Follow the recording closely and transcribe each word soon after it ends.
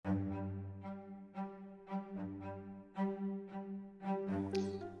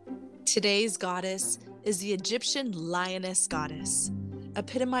Today's goddess is the Egyptian lioness goddess,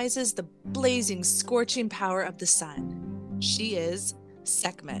 epitomizes the blazing, scorching power of the sun. She is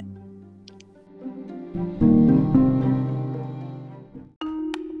Sekhmet.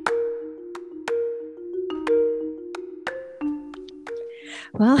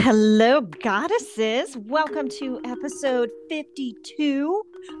 Well, hello, goddesses. Welcome to episode 52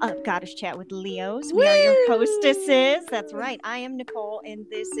 of Goddess Chat with Leos. We are your hostesses. That's right. I am Nicole, and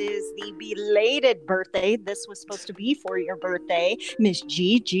this is the belated birthday. This was supposed to be for your birthday, Miss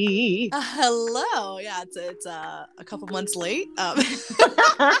Gigi. Hello. Yeah, it's a couple months late.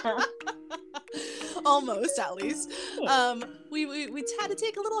 Almost, at least. We had to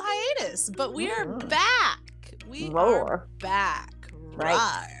take a little hiatus, but we are back. We are back.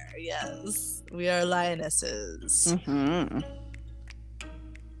 Right. Yes, we are lionesses. Mm-hmm.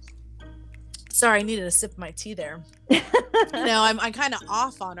 Sorry, I needed a sip of my tea there. I'm kind of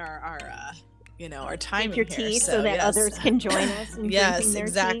off on our timing your here, tea so that others can join us. Yes,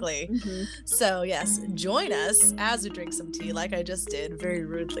 exactly. Mm-hmm. So yes, join us as we drink some tea, like I just did, very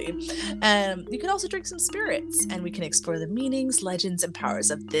rudely. You can also drink some spirits, and we can explore the meanings, legends, and powers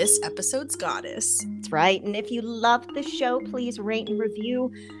of this episode's goddess. That's right. And if you love the show, please rate and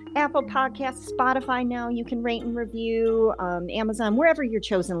review. Apple Podcasts, Spotify now, you can rate and review, Amazon, wherever your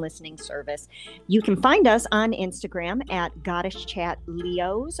chosen listening service. You can find us on Instagram at Goddess Chat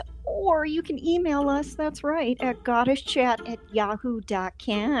Leos, or you can email us, that's right, at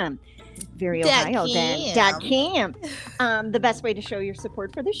goddesschat@yahoo.com. Very Ohio then. .com. The best way to show your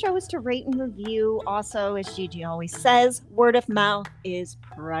support for the show is to rate and review. Also, as Gigi always says, word of mouth is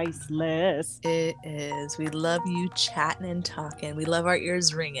priceless. It is. We love you chatting and talking. We love our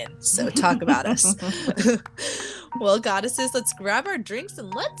ears ringing. So talk about us. Well, goddesses, let's grab our drinks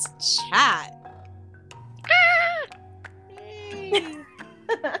and let's chat.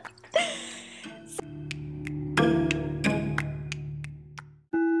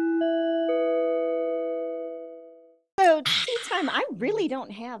 So tea time, I really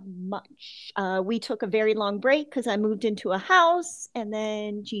don't have much. We took a very long break because I moved into a house, and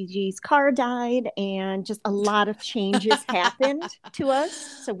then Gigi's car died, and just a lot of changes happened to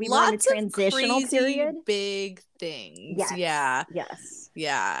us. So we were in a transitional period. Big things. Yes. Yeah. Yes.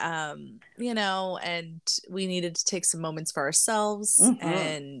 Yeah. And we needed to take some moments for ourselves,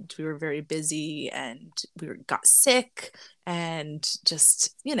 and we were very busy, and got sick, and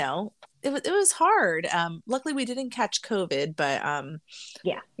just, it was hard. Luckily we didn't catch COVID, but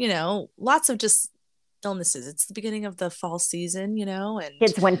lots of just illnesses. It's the beginning of the fall season, and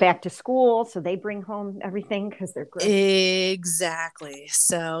kids went back to school, so they bring home everything because they're great. Exactly.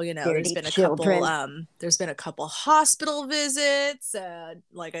 So there's been a couple hospital visits.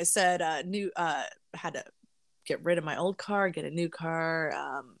 Like I said, had to get rid of my old car, get a new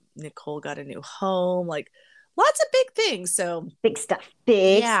car. Nicole got a new home. Like, lots of big things. So big stuff.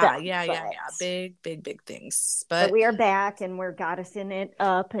 Big things. But we are back, and we're goddessing it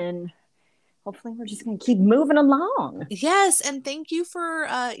up, and hopefully we're just going to keep moving along. Yes. And thank you for,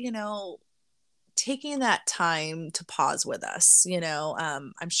 taking that time to pause with us.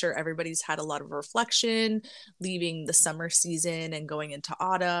 I'm sure everybody's had a lot of reflection, leaving the summer season and going into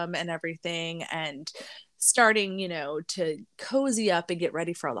autumn and everything, and starting, to cozy up and get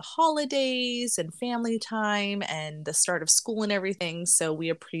ready for all the holidays and family time and the start of school and everything. So we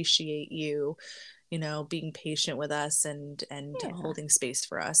appreciate you, being patient with us and holding space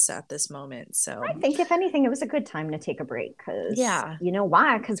for us at this moment. So I think if anything, it was a good time to take a break, because you know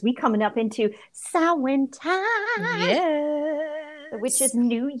why? Because we coming up into Samhain time. Yes. Which is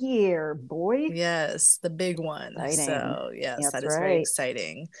New Year, boy. Yes, the big one. Exciting. So yes, That's that is very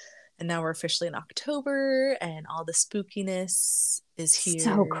exciting. And now we're officially in October, and all the spookiness is here.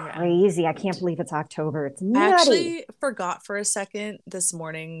 So crazy. I can't believe it's October. It's nutty. I actually forgot for a second this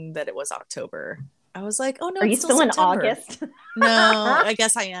morning that it was October. I was like, oh no, are you still in August? No, I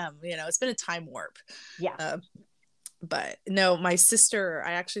guess I am. It's been a time warp. Yeah. But no, my sister,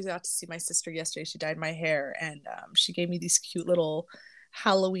 I actually got to see my sister yesterday. She dyed my hair, and she gave me these cute little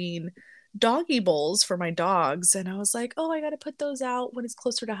Halloween doggy bowls for my dogs, and I was like, oh, I gotta put those out when it's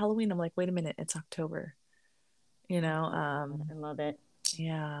closer to Halloween. I'm like, wait a minute, it's October. I love it.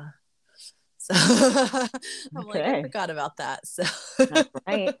 Yeah. So I'm like, I forgot about that. So that's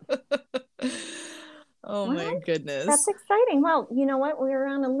right. Oh my goodness. That's exciting. Well, you know what? We're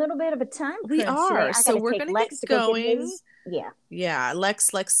on a little bit of a time crunch. We are. So we're going to get going. Yeah.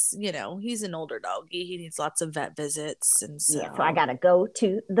 Lex, he's an older doggy. He needs lots of vet visits. And so, so I got to go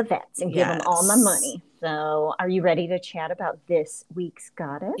to the vets and give him all my money. So, are you ready to chat about this week's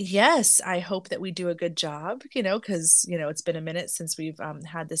goddess? Yes, I hope that we do a good job, because, it's been a minute since we've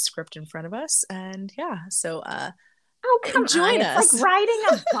had this script in front of us. And yeah, so Oh, come on. join It's us. like riding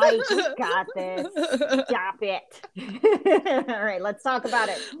a bike. We got this. Stop it. All right, let's talk about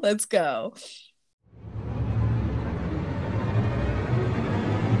it. Let's go.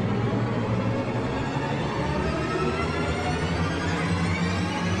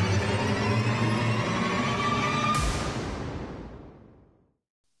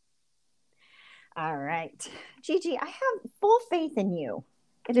 All right. Gigi, I have full faith in you.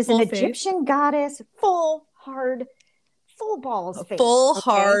 It is Full an faith? Egyptian goddess, full, hard, full balls faith. Full, okay?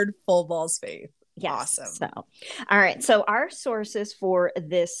 hard, full balls faith. Yes. Awesome. So, all right. So our sources for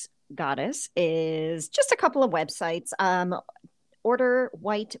this goddess is just a couple of websites.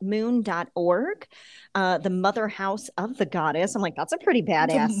 orderwhitemoon.org, the mother house of the goddess. I'm like, that's a pretty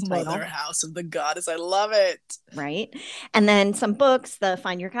badass The title. mother house of the goddess. I love it. Right. And then some books, the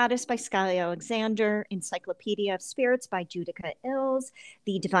Find Your Goddess by Sky Alexander, Encyclopedia of Spirits by Judica Ills,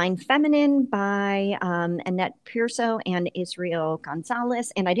 The Divine Feminine by Annette Pierso and Israel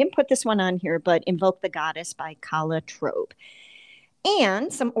Gonzalez. And I didn't put this one on here, but Invoke the Goddess by Kala Trobe.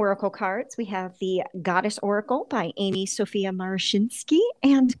 And some oracle cards. We have the Goddess Oracle by Amy Sophia Marashinsky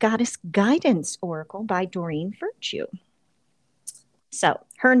and Goddess Guidance Oracle by Doreen Virtue. So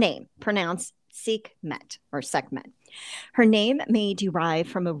her name, pronounced Sekhmet or Sekhmet. Her name may derive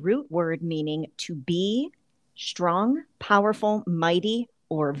from a root word meaning to be strong, powerful, mighty,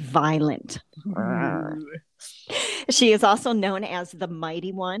 or violent. She is also known as the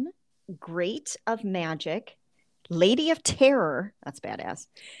Mighty One, Great of Magic, Lady of Terror, that's badass,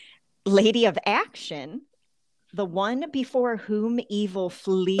 Lady of Action, the one before whom evil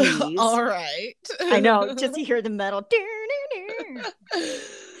flees. All right. I know, just to hear the metal.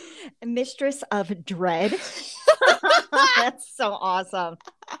 Mistress of Dread. That's so awesome.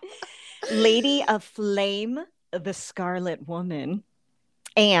 Lady of Flame, the Scarlet Woman,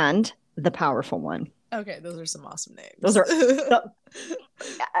 and the Powerful One. Okay, those are some awesome names. Those are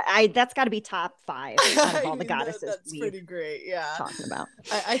that's got to be top 5 out of all the goddesses. That's pretty great. Yeah, talking about.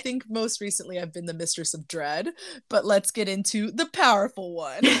 I think most recently I've been the Mistress of Dread, but let's get into the Powerful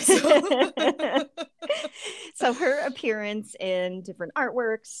One. So her appearance in different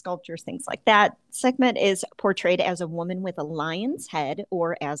artworks, sculptures, things like that. Sekhmet is portrayed as a woman with a lion's head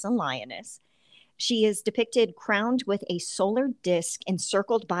or as a lioness. She is depicted crowned with a solar disc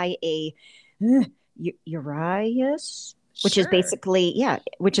encircled by a Uraeus, which is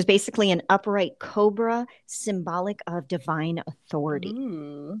basically an upright cobra, symbolic of divine authority.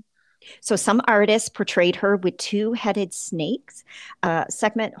 Ooh. So some artists portrayed her with 2-headed snakes.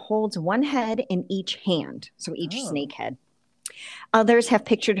 Sekhmet holds one head in each hand, so each snake head. Others have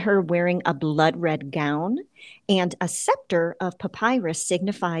pictured her wearing a blood red gown, and a scepter of papyrus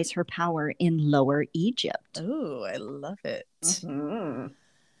signifies her power in Lower Egypt. Oh, I love it. Mm-hmm.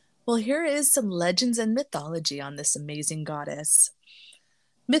 Well, here is some legends and mythology on this amazing goddess.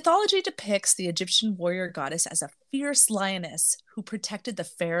 Mythology depicts the Egyptian warrior goddess as a fierce lioness who protected the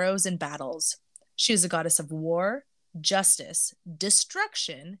pharaohs in battles. She is a goddess of war, justice,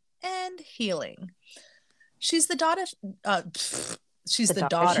 destruction, and healing. She's the daughter. She's the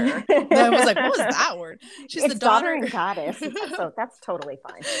daughter. I was like, what was that word? She's the daughter and goddess. So that's totally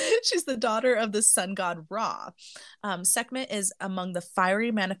fine. She's the daughter of the sun god Ra. Sekhmet is among the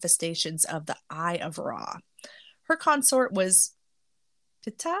fiery manifestations of the Eye of Ra. Her consort was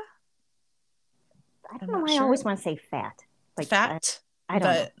Ptah. I don't know why I always want to say fat. Like fat? I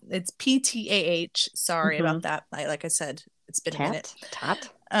don't know. It's Ptah. Sorry about that. Like I said, it's been a minute.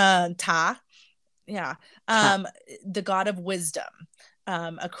 Ta. Yeah. The god of wisdom,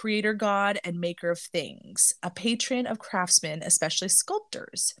 a creator god and maker of things, a patron of craftsmen, especially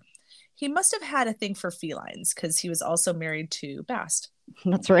sculptors. He must have had a thing for felines because he was also married to Bast.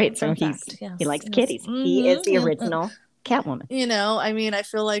 That's right. So he likes kitties. Mm-hmm. He is the original Catwoman. I mean, I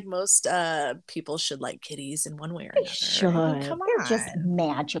feel like most people should like kitties in one way or another. Should. Come on. They're just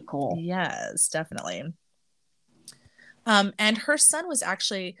magical. Yes, definitely. And her son was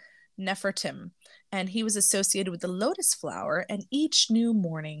actually Nefertim, and he was associated with the lotus flower, and each new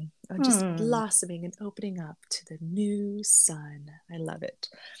morning just blossoming and opening up to the new sun. I love it.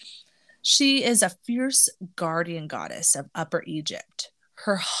 She is a fierce guardian goddess of Upper Egypt.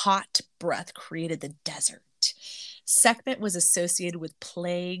 Her hot breath created the desert. Sekhmet was associated with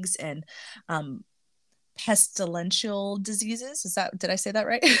plagues and pestilential diseases. Did I say that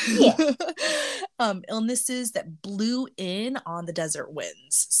right? Yeah. Illnesses that blew in on the desert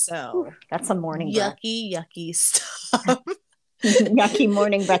winds. So that's some morning yucky stuff. Yucky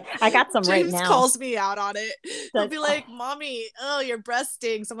morning breath. I got some right James now. calls me out on it. He'll That's, be like, "Mommy, oh, your breath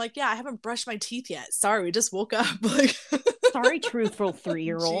stinks." I'm like, "Yeah, I haven't brushed my teeth yet. Sorry, we just woke up." Like, sorry, truthful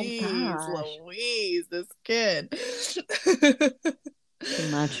 3-year-old. jeez, Gosh, Louise, this kid.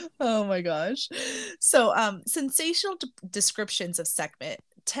 too much. Oh my gosh. So, sensational descriptions of Sekhmet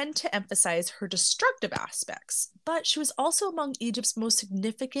tend to emphasize her destructive aspects, but she was also among Egypt's most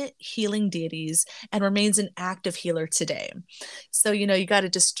significant healing deities and remains an active healer today. So, you got to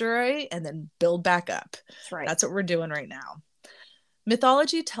destroy and then build back up. That's right. That's what we're doing right now.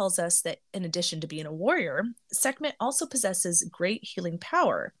 Mythology tells us that in addition to being a warrior, Sekhmet also possesses great healing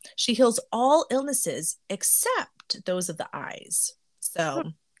power. She heals all illnesses except those of the eyes. So,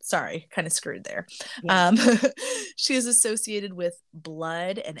 sorry, kind of screwed there. Yeah. She is associated with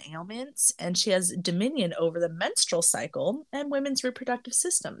blood and ailments, and she has dominion over the menstrual cycle and women's reproductive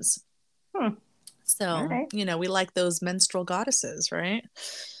systems. So, right. We like those menstrual goddesses, right?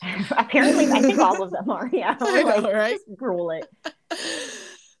 Apparently, I think all of them are. Yeah. I know, right? Just rule it.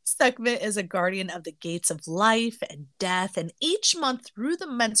 Sekhmet is a guardian of the gates of life and death, and each month through the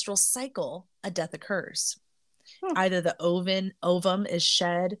menstrual cycle, a death occurs. Either the ovum is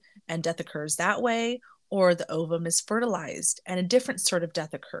shed and death occurs that way, or the ovum is fertilized and a different sort of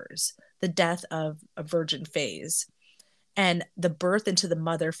death occurs, the death of a virgin phase, and the birth into the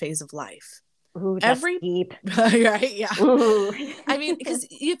mother phase of life. Ooh, that's deep. Right? Yeah. Ooh. I mean, because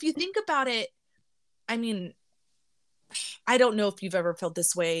if you think about it, I mean, I don't know if you've ever felt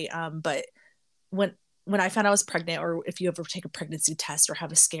this way, but when I found I was pregnant, or if you ever take a pregnancy test or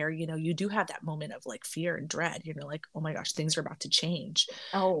have a scare, you do have that moment of like fear and dread. You're like, oh my gosh, things are about to change.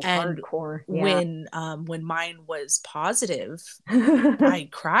 Oh, and hardcore. Yeah. When mine was positive, I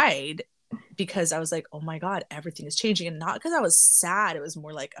cried because I was like, oh my God, everything is changing. And not because I was sad. It was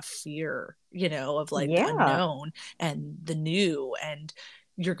more like a fear, of like the unknown and the new, and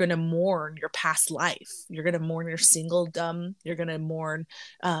you're going to mourn your past life. You're going to mourn your singledom. You're going to mourn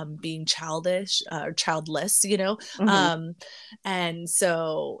being childish or childless, and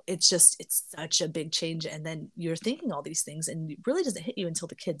so it's such a big change. And then you're thinking all these things and it really doesn't hit you until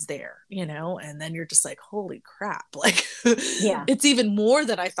the kid's there, and then you're just like, holy crap. Like, yeah, it's even more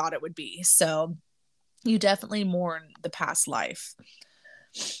than I thought it would be. So you definitely mourn the past life.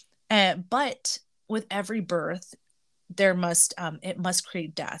 But with every birth, it must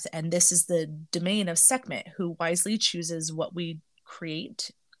create death, and this is the domain of Sekhmet, who wisely chooses what we create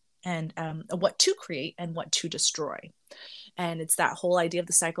and what to create and what to destroy. And it's that whole idea of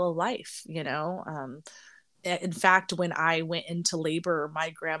the cycle of life. In fact, when I went into labor,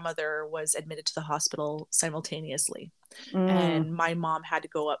 my grandmother was admitted to the hospital simultaneously, and my mom had to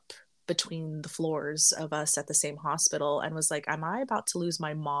go up between the floors of us at the same hospital and was like, am I about to lose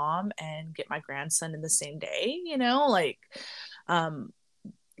my mom and get my grandson in the same day?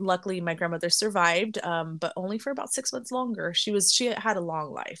 Luckily my grandmother survived, but only for about 6 months longer. She had a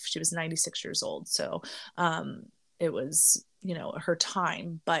long life. She was 96 years old. So it was, her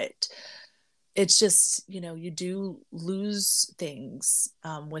time, but it's just, you do lose things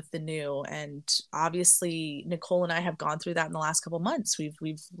with the new. And obviously Nicole and I have gone through that in the last couple of months.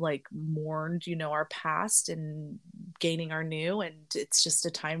 We've like mourned, our past and gaining our new, and it's just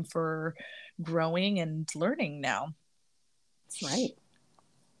a time for growing and learning now. That's right.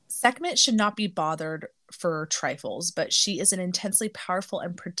 Sekhmet should not be bothered for trifles, but she is an intensely powerful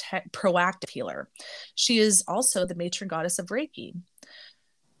and proactive healer. She is also the matron goddess of Reiki.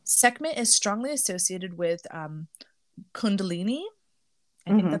 Sekhmet is strongly associated with Kundalini,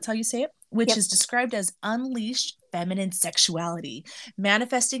 I think that's how you say it, which is described as unleashed feminine sexuality,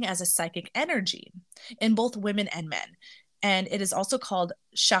 manifesting as a psychic energy in both women and men. And it is also called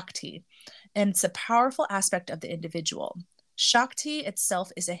Shakti, and it's a powerful aspect of the individual. Shakti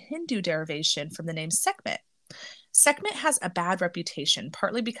itself is a Hindu derivation from the name Sekhmet. Sekhmet has a bad reputation,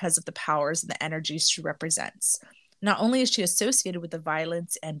 partly because of the powers and the energies she represents. Not only is she associated with the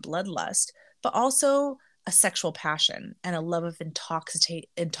violence and bloodlust, but also a sexual passion and a love of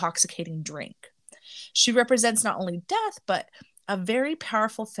intoxicating drink. She represents not only death, but a very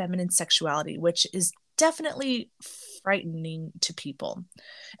powerful feminine sexuality, which is definitely frightening to people.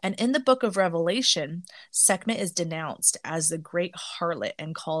 And in the book of Revelation, Sekhmet is denounced as the great harlot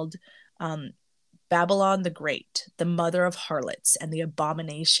and called Babylon the Great, the mother of harlots and the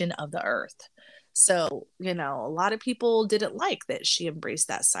abomination of the earth. So, a lot of people didn't like that she embraced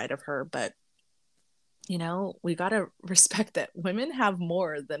that side of her, but, we got to respect that women have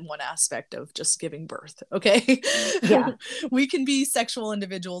more than one aspect of just giving birth. Okay. Yeah. We can be sexual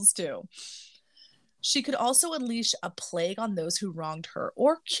individuals too. She could also unleash a plague on those who wronged her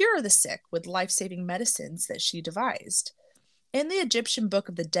or cure the sick with life-saving medicines that she devised. In the Egyptian Book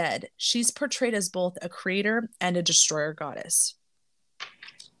of the Dead, she's portrayed as both a creator and a destroyer goddess.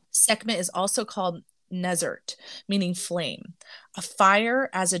 Sekhmet is also called Nezert, meaning flame. A fire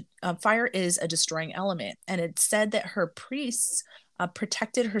is a destroying element, and it's said that her priests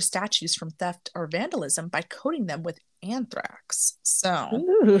protected her statues from theft or vandalism by coating them with anthrax. So,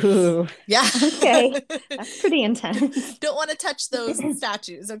 ooh, yeah, okay, that's pretty intense. Don't want to touch those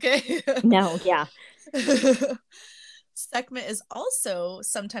statues, okay? No, yeah. Sekhmet is also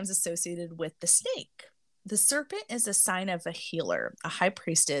sometimes associated with the snake. The serpent is a sign of a healer, a high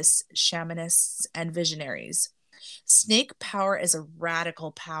priestess, shamanists, and visionaries. Snake power is a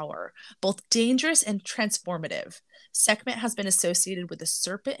radical power, both dangerous and transformative. Sekhmet has been associated with the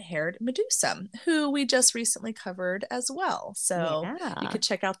serpent-haired Medusa, who we just recently covered as well. So you could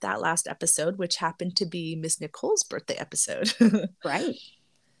check out that last episode, which happened to be Miss Nicole's birthday episode. Right.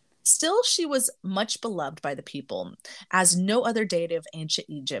 Still, she was much beloved by the people, as no other deity of ancient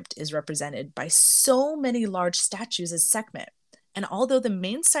Egypt is represented by so many large statues as Sekhmet. And although the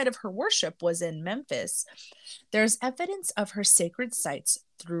main site of her worship was in Memphis, there's evidence of her sacred sites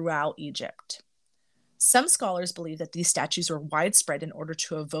throughout Egypt. Some scholars believe that these statues were widespread in order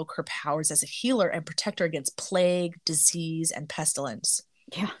to evoke her powers as a healer and protect her against plague, disease, and pestilence.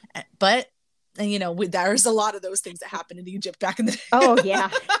 Yeah. But there's a lot of those things that happened in Egypt back in the day. Oh, yeah.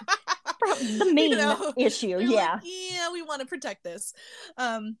 The main issue. Yeah. Like, we want to protect this.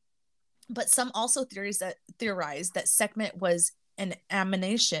 But some also theorize that Sekhmet was an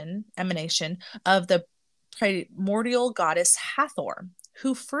emanation of the primordial goddess Hathor,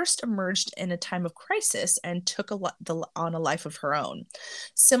 who first emerged in a time of crisis and took on a life of her own,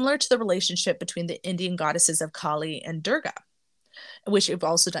 similar to the relationship between the Indian goddesses of Kali and Durga, which we've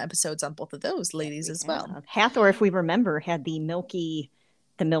also done episodes on both of those ladies as well. Hathor, if we remember, had the milk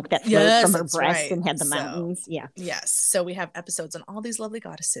that flowed from her breast, right, and had the mountains. Yeah. Yes. So we have episodes on all these lovely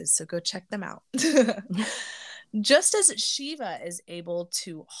goddesses. So go check them out. Just as Shiva is able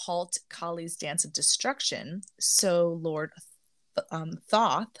to halt Kali's dance of destruction, so Lord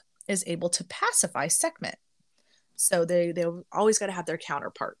Thoth is able to pacify Sekhmet. So they always got to have their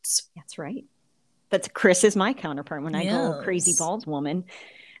counterparts. That's right. But Chris is my counterpart when I go crazy balls woman.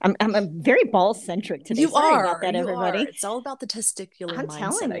 I'm very ball centric today. Sorry about that, everybody. It's all about the testicular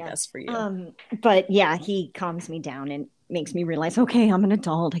mindset, I guess, for you. But yeah, he calms me down and makes me realize, okay, I'm an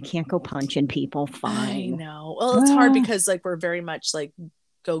adult. I can't go punching people. Fine. I know. Well, it's hard because we're very much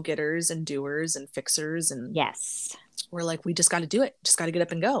go-getters and doers and fixers, and yes, we're we just got to do it. Just got to get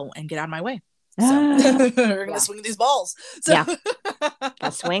up and go and get out of my way. So we're gonna swing these balls. So. Yeah,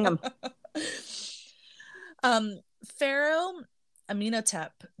 I'll swing them. Pharaoh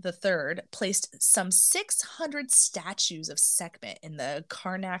Amenhotep III placed some 600 statues of Sekhmet in the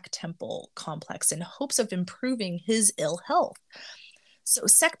Karnak temple complex in hopes of improving his ill health. So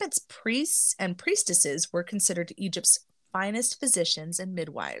Sekhmet's priests and priestesses were considered Egypt's finest physicians and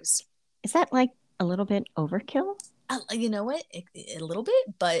midwives. Is that a little bit overkill? You know what? A little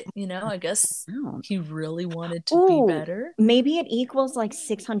bit, but I guess he really wanted to be better. Maybe it equals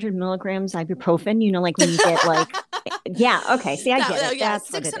 600 milligrams ibuprofen. When you get yeah. Okay. See, I get it. Yeah, that's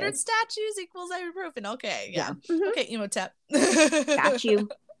 600 statues equals ibuprofen. Okay. Yeah. Mm-hmm. Okay, Imhotep. Got you.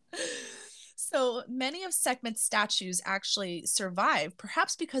 So many of Sekhmet's statues actually survive,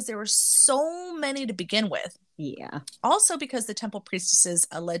 perhaps because there were so many to begin with. Yeah. Also because the temple priestesses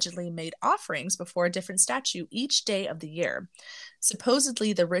allegedly made offerings before a different statue each day of the year.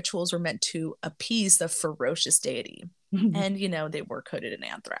 Supposedly, the rituals were meant to appease the ferocious deity. And, they were coated in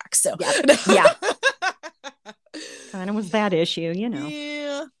anthrax. So, yeah. Kind of was that issue,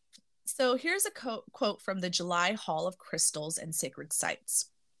 Yeah. So here's a quote from the July Hall of Crystals and Sacred Sites.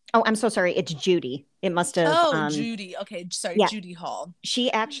 Oh, I'm so sorry. It's Judy. It must have. Oh, Judy. Okay. Sorry. Yeah. Judy Hall. She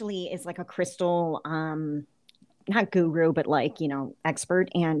actually is a crystal, not guru, but expert.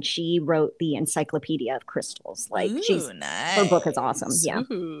 And she wrote the Encyclopedia of Crystals. Nice. Her book is awesome. Yeah.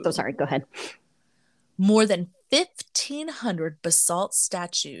 Ooh. So sorry. Go ahead. More than 1,500 basalt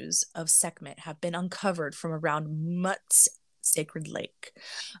statues of Sekhmet have been uncovered from around Mut's sacred lake.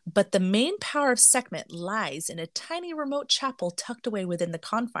 But the main power of Sekhmet lies in a tiny remote chapel tucked away within the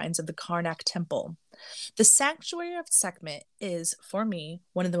confines of the Karnak temple. The sanctuary of Sekhmet is, for me,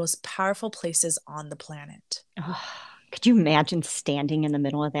 one of the most powerful places on the planet. Oh, could you imagine standing in the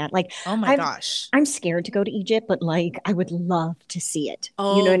middle of that? Oh my gosh. I'm scared to go to Egypt, but I would love to see it.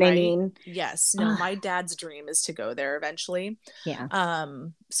 Oh, you know what I mean? Yes. No, my dad's dream is to go there eventually. Yeah.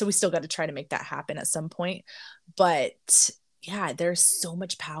 So we still got to try to make that happen at some point. But yeah, there's so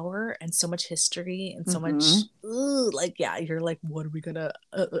much power and so much history and so Mm-hmm. much like, yeah, you're like, what are we gonna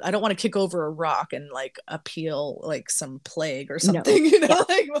I don't want to kick over a rock and like appeal like some plague or No. something, you know. Yeah.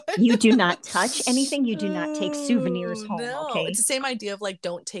 Like what? You do not touch anything. You do not take souvenirs Oh, home. no, Okay. it's the same idea of like,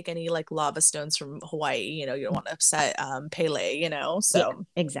 don't take any like lava stones from Hawaii, you know, you don't want to upset Pele, you know. Yeah, So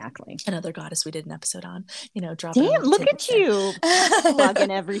exactly. another goddess we did an episode on, you know, dropping Damn, little look at tidbits there. you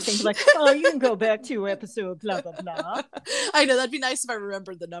plugging everything. Like, oh, you can go back to episode blah, blah, blah. I know that'd be nice if I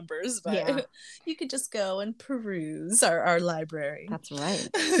remembered the numbers, but Yeah. you could just go and peruse our library. That's right.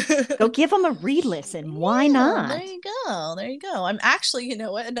 Go give them a read listen. Why Yeah, not? there you go. There you go. I'm actually, you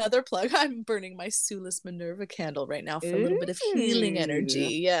know what? Another plug. I'm burning my Sulis Minerva candle right now for a little bit of healing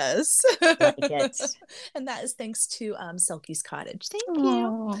energy. Yes. Like it. And that is thanks to Selkie's Cottage. Thank you.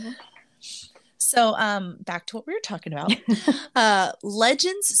 Aww. So back to what we were talking about.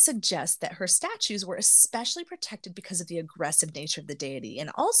 Legends suggest that her statues were especially protected because of the aggressive nature of the deity,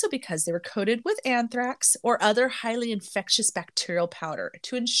 and also because they were coated with anthrax or other highly infectious bacterial powder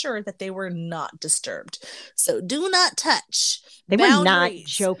to ensure that they were not disturbed. So do not touch. They were not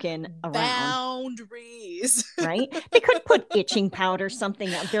joking around. Boundaries. Right? They could put itching powder, something.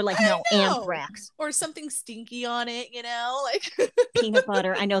 They're like, no, anthrax. Or something stinky on it, you know? Like peanut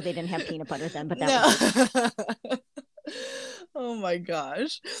butter. I know they didn't have peanut butter then, but that was oh my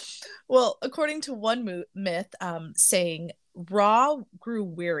gosh. Well, according to one myth, saying Ra grew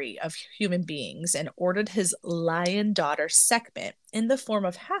weary of human beings and ordered his lion daughter Sekhmet in the form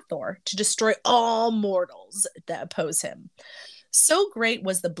of Hathor to destroy all mortals that oppose him. So great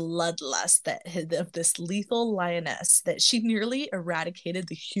was the bloodlust of this lethal lioness that she nearly eradicated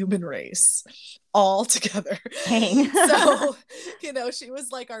the human race altogether. Dang. So, you know, she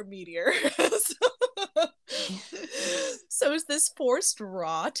was like our meteor. So this forced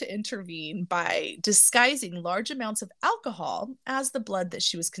Ra to intervene by disguising large amounts of alcohol as the blood that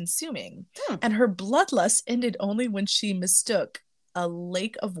she was consuming. And her bloodlust ended only when she mistook a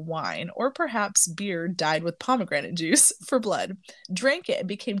lake of wine or perhaps beer dyed with pomegranate juice for blood, drank it, and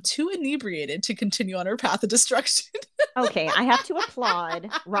became too inebriated to continue on her path of destruction. Okay, I have to applaud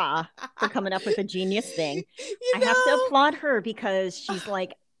Ra for coming up with a genius thing. You know? I have to applaud her because she's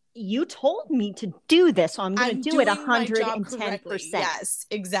like, you told me to do this, so I'm going to do it 110%. Yes,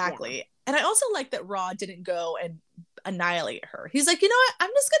 exactly. Yeah. And I also like that Ra didn't go and annihilate her. He's like, you know what?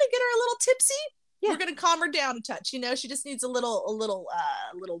 I'm just going to get her a little tipsy. Yeah. We're gonna calm her down a touch, you know. She just needs a little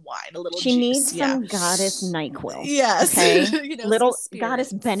wine, a little. She needs some goddess NyQuil. Yes, okay. You know, little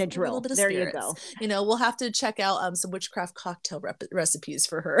goddess Benadryl. There you go. You know, we'll have to check out some witchcraft cocktail recipes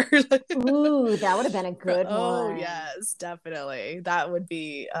for her. Ooh, that would have been a good one. Oh yes, definitely. That would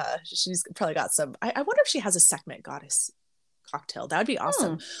be. She's probably got some. I wonder if she has a Sekhmet goddess cocktail. That would be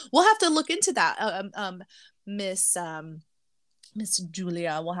awesome. We'll have to look into that. Miss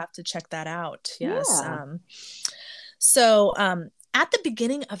Julia, we'll have to check that out. Yes. Yeah. So at the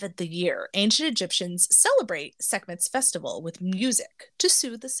beginning of the year, ancient Egyptians celebrate Sekhmet's festival with music to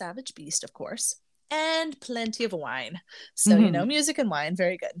soothe the savage beast, of course, and plenty of wine. So, you know, music and wine,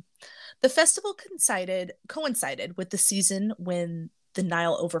 very good. The festival coincided with the season when the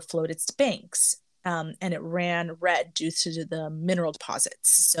Nile overflowed its banks. And it ran red due to the mineral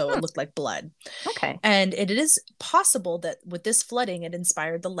deposits. So it looked like blood. Okay. And it is possible that with this flooding, it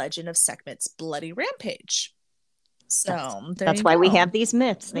inspired the legend of Sekhmet's bloody rampage. So that's why we have these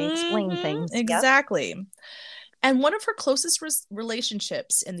myths. They explain things. Exactly. Yep. And one of her closest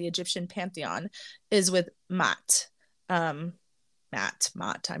relationships in the Egyptian pantheon is with Mat. I'm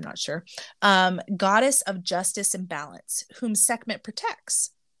not sure. Goddess of justice and balance, whom Sekhmet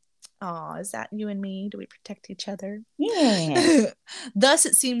protects. Oh, is that you and me? Do we protect each other? Yeah. Thus,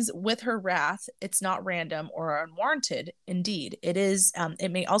 it seems with her wrath, it's not random or unwarranted. Indeed, it is. It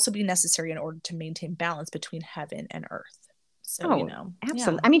may also be necessary in order to maintain balance between heaven and earth. So, you know,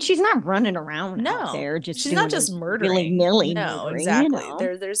 absolutely. Yeah. I mean, she's not running around out there. She's not just murdering. No, exactly. You know?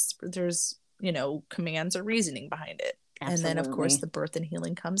 There's you know, commands or reasoning behind it. Absolutely. And then, of course, the birth and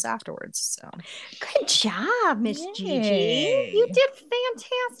healing comes afterwards. So, good job, Miss Gigi. You did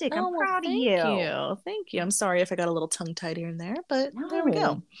fantastic. I'm proud of you. Thank you. I'm sorry if I got a little tongue-tied here and there, but there we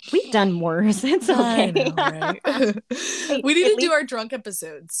go. We've done worse. It's okay. I know, right? We need to do our drunk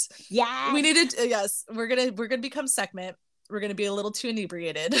episodes. Yeah. We needed. Yes, we're gonna become Sekhmet. We're gonna be a little too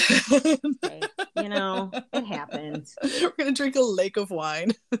inebriated. Okay. You know, it happens. We're gonna drink a lake of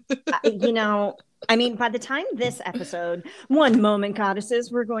wine. You know. I mean, by the time this episode, one moment,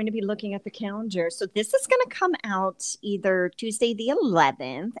 goddesses, we're going to be looking at the calendar. So this is going to come out either Tuesday the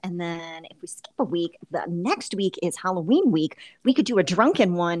 11th. And then if we skip a week, the next week is Halloween week. We could do a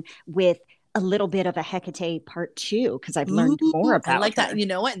drunken one with a little bit of a Hecate part 2 because I've learned more about I like her. that. You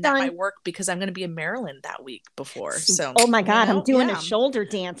know what? And that might work because I'm going to be in Maryland that week before. So, oh my God, I'm doing a shoulder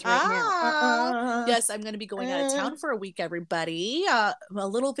dance right now. Yes, I'm going to be going out of town for a week, everybody. A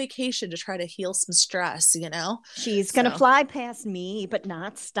little vacation to try to heal some stress, you know? She's going to fly past me, but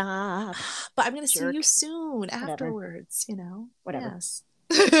not stop. But I'm going to see you soon afterwards, you know? Whatever. Yes.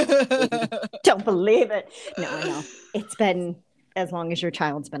 Don't believe it. No, I know. It's been as long as your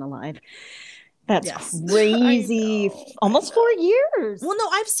child's been alive. That's crazy. Almost 4 years. Well, no,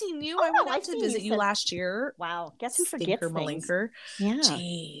 I've seen you. I went out to visit you last year. Wow. Guess who forgets things? Yeah.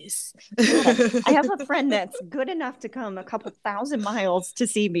 Jeez. I have a friend that's good enough to come a couple thousand miles to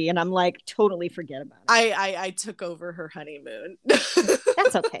see me, and I'm like, totally forget about it. I took over her honeymoon.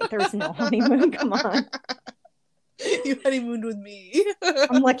 That's okay. There's no honeymoon. Come on. You honeymooned with me.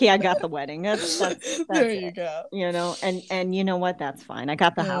 I'm lucky I got the wedding. That's there you go. You know, and you know what? That's fine. I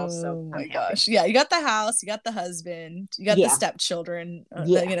got the house. So oh my gosh. Yeah, you got the house, you got the husband, you got the stepchildren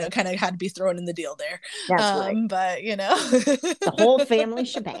that, you know, kind of had to be thrown in the deal there. That's right. But you know, the whole family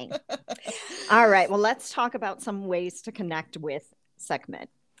shebang. All right. Well, let's talk about some ways to connect with Sekhmet.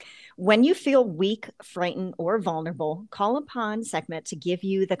 When you feel weak, frightened, or vulnerable, call upon Sekhmet to give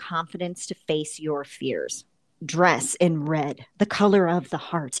you the confidence to face your fears. Dress in red, the color of the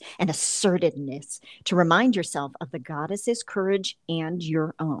heart, and assertiveness to remind yourself of the goddess's courage and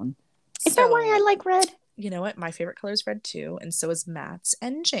your own. Is that why I like red? You know what? My favorite color is red too, and so is Matt's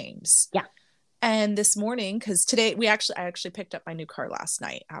and James. Yeah. And this morning, because today I actually picked up my new car last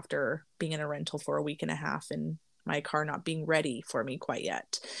night after being in a rental for a week and a half and my car not being ready for me quite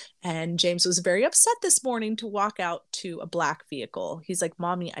yet. And James was very upset this morning to walk out to a black vehicle. He's like,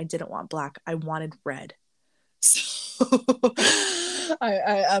 "Mommy, I didn't want black. I wanted red." So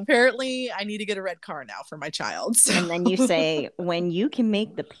I apparently I need to get a red car now for my child. So. And then you say, when you can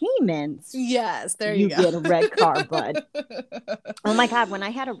make the payments, yes, there you go. Get a red car, bud. Oh my God, when I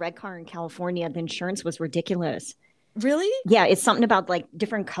had a red car in California, the insurance was ridiculous. Really? Yeah, it's something about like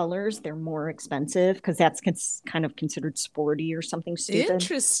different colors. They're more expensive because that's kind of considered sporty or something stupid.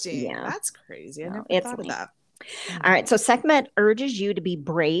 Interesting. Yeah, that's crazy. I never thought of that. All right, so Sekhmet urges you to be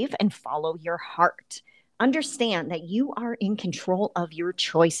brave and follow your heart. Understand that you are in control of your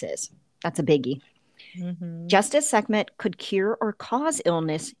choices. That's a biggie. Mm-hmm. Just as Sekhmet could cure or cause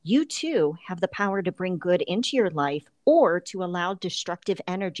illness, you too have the power to bring good into your life or to allow destructive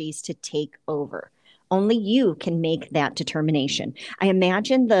energies to take over. Only you can make that determination. I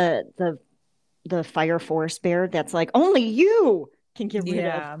imagine the fire forest bear that's like, only you can get rid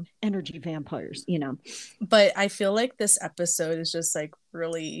of energy vampires, you know. But I feel like this episode is just like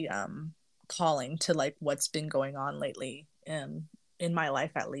really calling to like what's been going on lately in my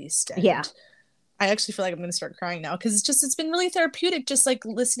life, at least. And I actually feel like I'm going to start crying now because it's been really therapeutic just like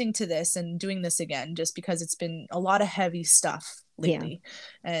listening to this and doing this again, just because it's been a lot of heavy stuff lately.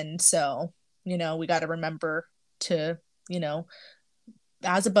 And so, you know, we got to remember to, you know,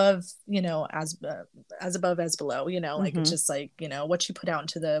 as above, you know, as above as below, you know, like it's just like, you know, what you put out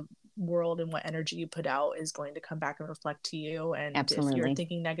into the world and what energy you put out is going to come back and reflect to you. And if you're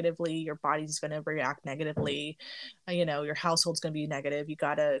thinking negatively, your body's going to react negatively. You know, your household's going to be negative. You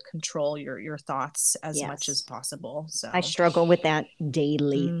got to control your thoughts as much as possible. So I struggle with that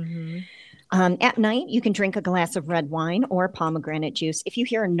daily. At night, you can drink a glass of red wine or pomegranate juice. If you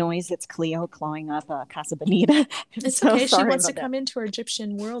hear a noise, it's Cleo clawing up Casa Bonita. It's okay. She wants to come into our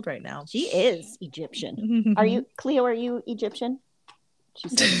Egyptian world right now. She is Egyptian. Are you, Cleo? Are you Egyptian?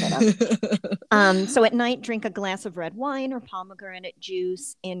 She's set up. So at night, drink a glass of red wine or pomegranate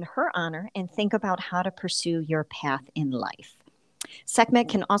juice in her honor and think about how to pursue your path in life. Sekhmet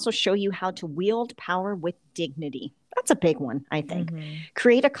can also show you how to wield power with dignity. That's a big one, I think.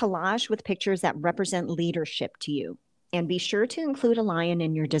 Create a collage with pictures that represent leadership to you. And be sure to include a lion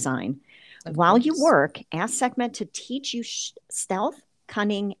in your design. While you work, ask Sekhmet to teach you stealth,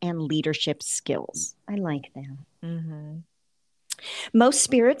 cunning, and leadership skills. I like that. Most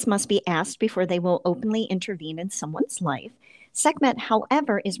spirits must be asked before they will openly intervene in someone's life. Sekhmet,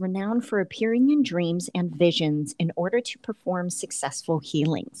 however, is renowned for appearing in dreams and visions in order to perform successful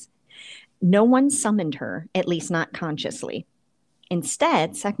healings. No one summoned her, at least not consciously.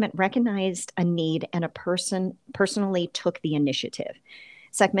 Instead, Sekhmet recognized a need and a person personally took the initiative.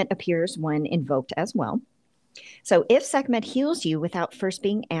 Sekhmet appears when invoked as well. So if Sekhmet heals you without first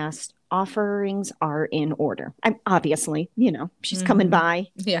being asked, offerings are in order. Obviously, you know, she's coming by.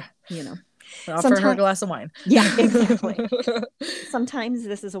 Yeah. You know. Offer her a glass of wine. Yeah, exactly. Sometimes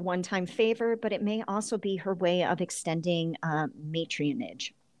this is a one-time favor, but it may also be her way of extending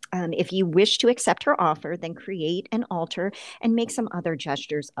matronage. If you wish to accept her offer, then create an altar and make some other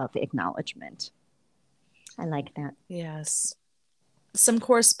gestures of acknowledgement. I like that. Yes. Some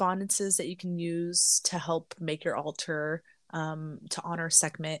correspondences that you can use to help make your altar to honor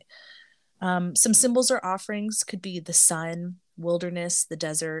Sekhmet. Some symbols or offerings could be the sun, wilderness, the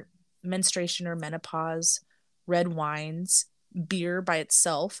desert, menstruation or menopause, red wines, beer by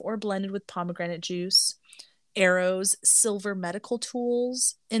itself or blended with pomegranate juice, arrows, silver medical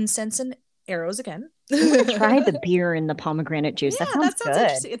tools, incense and arrows again. Try the beer and the pomegranate juice. Yeah, that sounds good.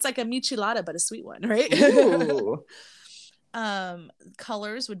 Interesting. It's like a michelada, but a sweet one, right? Ooh.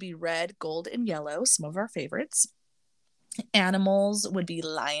 Colors would be red, gold, and yellow, some of our favorites. Animals would be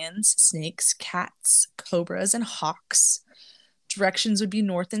lions, snakes, cats, cobras, and hawks. Directions would be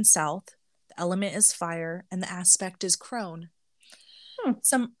north and south. The element is fire, and the aspect is crone.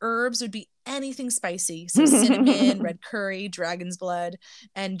 Some herbs would be anything spicy. So cinnamon, red curry, dragon's blood.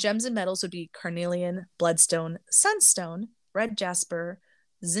 And gems and metals would be carnelian, bloodstone, sunstone, red jasper,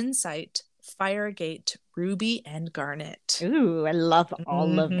 zincite, fire agate, ruby, and garnet. Ooh, I love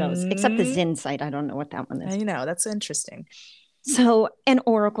all of those, except the zincite. I don't know what that one is. I know, that's interesting. So an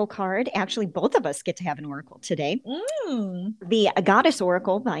oracle card, actually both of us get to have an oracle today. The Goddess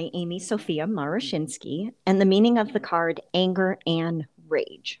Oracle by Amy Sophia Marashinsky, and the meaning of the card, anger and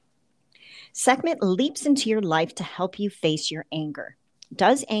rage. Sekhmet leaps into your life to help you face your anger.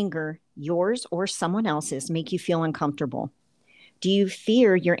 Does anger, yours or someone else's, make you feel uncomfortable? Do you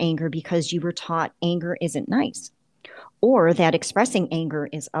fear your anger because you were taught anger isn't nice, or that expressing anger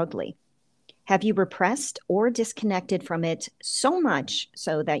is ugly? Have you repressed or disconnected from it so much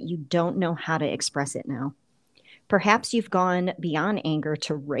so that you don't know how to express it now? Perhaps you've gone beyond anger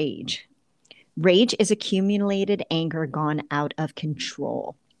to rage. Rage is accumulated anger gone out of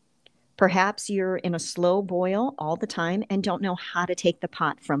control. Perhaps you're in a slow boil all the time and don't know how to take the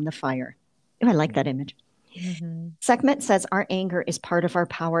pot from the fire. Oh, I like that image. Sekhmet says our anger is part of our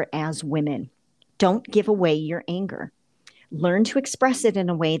power as women. Don't give away your anger. Learn to express it in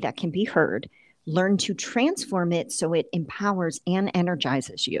a way that can be heard. Learn to transform it so it empowers and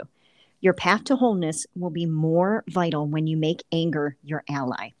energizes you. Your path to wholeness will be more vital when you make anger your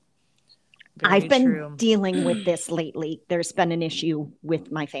ally. I've been dealing with this lately. There's been an issue with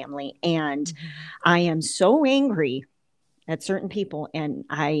my family, and I am so angry at certain people, and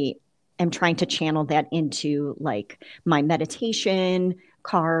I am trying to channel that into like my meditation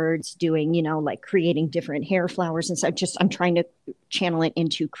cards, doing, like creating different hair flowers and stuff. I'm trying to channel it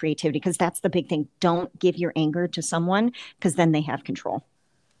into creativity, because that's the big thing. Don't give your anger to someone, because then they have control.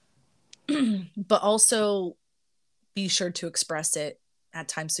 But also be sure to express it at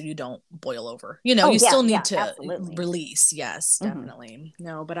times so you don't boil over. You still need to absolutely release. Yes, definitely.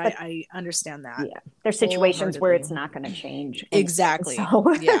 No, but I understand that. Yeah. There's situations where it's not going to change. Exactly.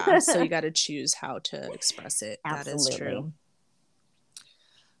 So. Yeah. So you got to choose how to express it. Absolutely. That is true.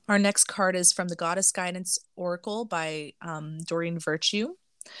 Our next card is from the Goddess Guidance Oracle by Doreen Virtue.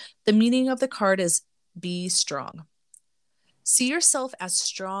 The meaning of the card is be strong. See yourself as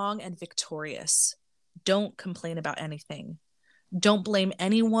strong and victorious. Don't complain about anything. Don't blame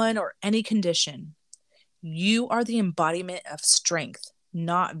anyone or any condition. You are the embodiment of strength,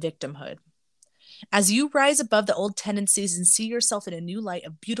 not victimhood. As you rise above the old tendencies and see yourself in a new light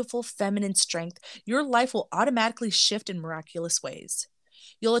of beautiful feminine strength, your life will automatically shift in miraculous ways.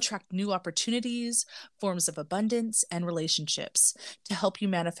 You'll attract new opportunities, forms of abundance, and relationships to help you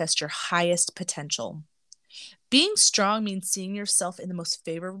manifest your highest potential. Being strong means seeing yourself in the most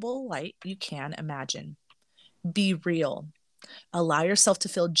favorable light you can imagine. Be real. Allow yourself to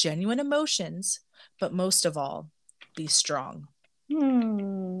feel genuine emotions, but most of all, be strong.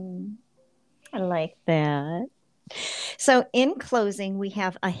 I like that. So in closing, we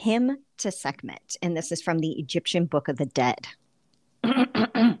have a hymn to Sekhmet, and this is from the Egyptian Book of the Dead.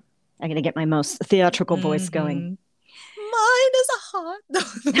 I'm going to get my most theatrical voice going. Mine is a heart.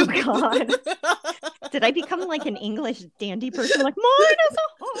 Oh, God. Did I become like an English dandy person? Like, mine is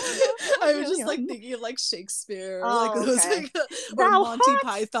a heart. I was just like thinking of like Shakespeare, like those, like, or Monty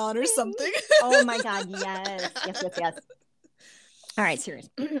Python or something. Oh my God, yes. All right, serious.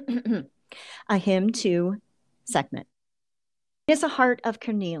 A hymn to Sekhmet. It is a heart of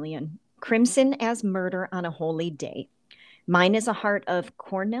carnelian, crimson as murder on a holy day. Mine is a heart of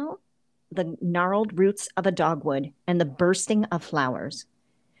cornel, the gnarled roots of a dogwood, and the bursting of flowers.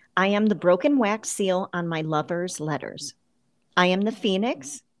 I am the broken wax seal on my lover's letters. I am the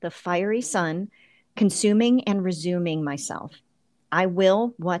phoenix, the fiery sun, consuming and resuming myself. I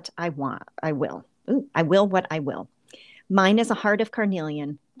will what I want. I will what I will. Mine is a heart of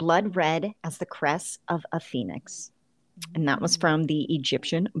carnelian, blood red as the crest of a phoenix. And that was from the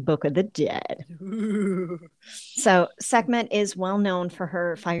Egyptian Book of the Dead. So Sekhmet is well known for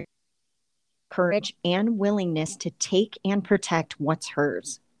her fire, courage, and willingness to take and protect what's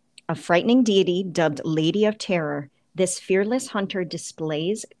hers. A frightening deity dubbed Lady of Terror, this fearless hunter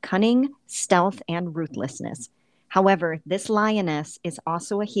displays cunning, stealth, and ruthlessness. However, this lioness is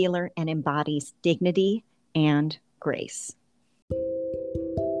also a healer and embodies dignity and grace.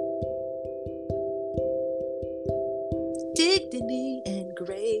 Dignity and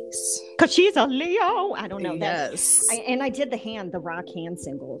grace. Because she's a Leo. I don't know. Yes. And I did the rock hand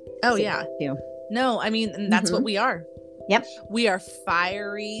symbol. Oh, yeah. Too. No, I mean, and that's what we are. Yep. We are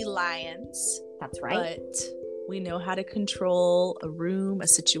fiery lions. That's right. But we know how to control a room, a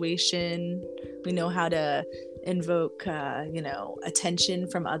situation. We know how to invoke, attention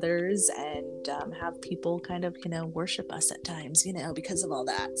from others and have people kind of, worship us at times, because of all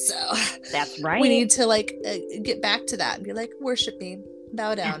that. So that's right. We need to get back to that and be like, worship me,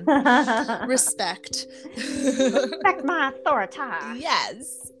 bow down, respect my authority.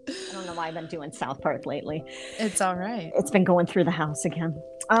 Yes. I don't know why I've been doing South Park lately. It's all right. It's been going through the house again.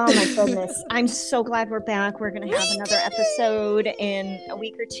 Oh my goodness. I'm so glad we're back. We're going to have another episode in a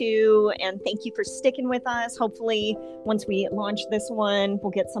week or two. And thank you for sticking with us. Hopefully, once we launch this one,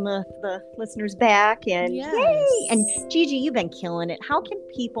 we'll get some of the listeners back. And yes. Yay! And Gigi, you've been killing it. How can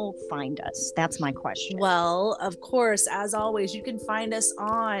people find us? That's my question. Well, of course, as always, you can find us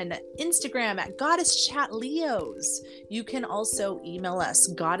on Instagram at Goddess Chat Leos. You can also email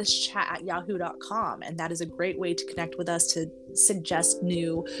us, goddesschat@yahoo.com, and that is a great way to connect with us, to suggest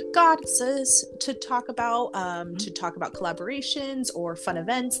new goddesses to talk about collaborations or fun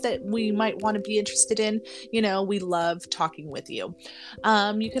events that we might want to be interested in. We love talking with you.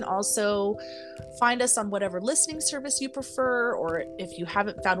 You can also find us on whatever listening service you prefer, or if you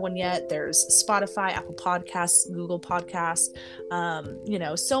haven't found one yet, there's Spotify, Apple Podcasts, Google Podcasts,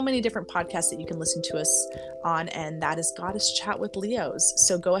 so many different podcasts that you can listen to us on, and that is Goddess Chat with Leos.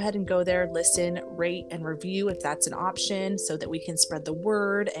 So go ahead and go there, listen, rate, and review if that's an option, so that we can spread the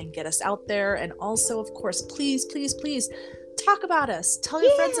word and get us out there. And also, of course, please talk about us, tell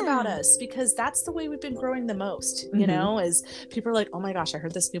your friends about us, because that's the way we've been growing the most, is people are like, oh my gosh, I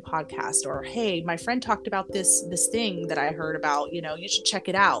heard this new podcast, or hey, my friend talked about this thing that I heard about, you should check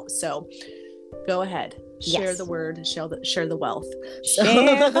it out. So go ahead, share the word and share the wealth.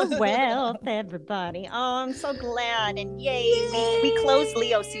 Share the wealth, everybody. Oh, I'm so glad. And yay, we closed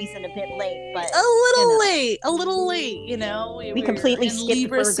Leo season a bit late, but a little late, we completely skipped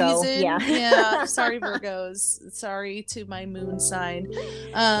Libra Virgo. Season. Yeah. Sorry, Virgos. Sorry to my moon sign.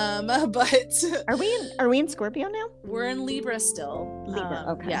 But are we in Scorpio now? We're in Libra still. Libra,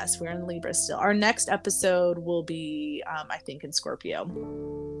 okay. Yes, we're in Libra still. Our next episode will be, I think, in Scorpio.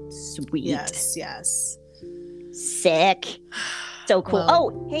 Sweet. Yes. Sick. So cool.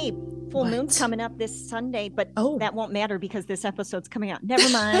 Well, hey, full moon's coming up this Sunday, but that won't matter because this episode's coming out. Never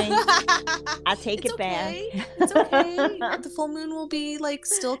mind. I take it back. It's okay. The full moon will be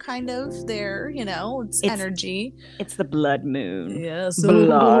still kind of there, it's energy. It's the blood moon. Yes.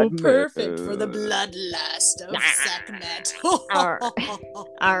 Perfect for the bloodlust of Sekhmet.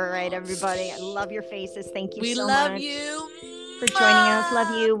 All right, everybody. I love your faces. Thank you so much. We love you for joining us.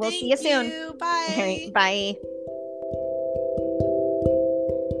 Love you. We'll see you soon. Bye. Bye.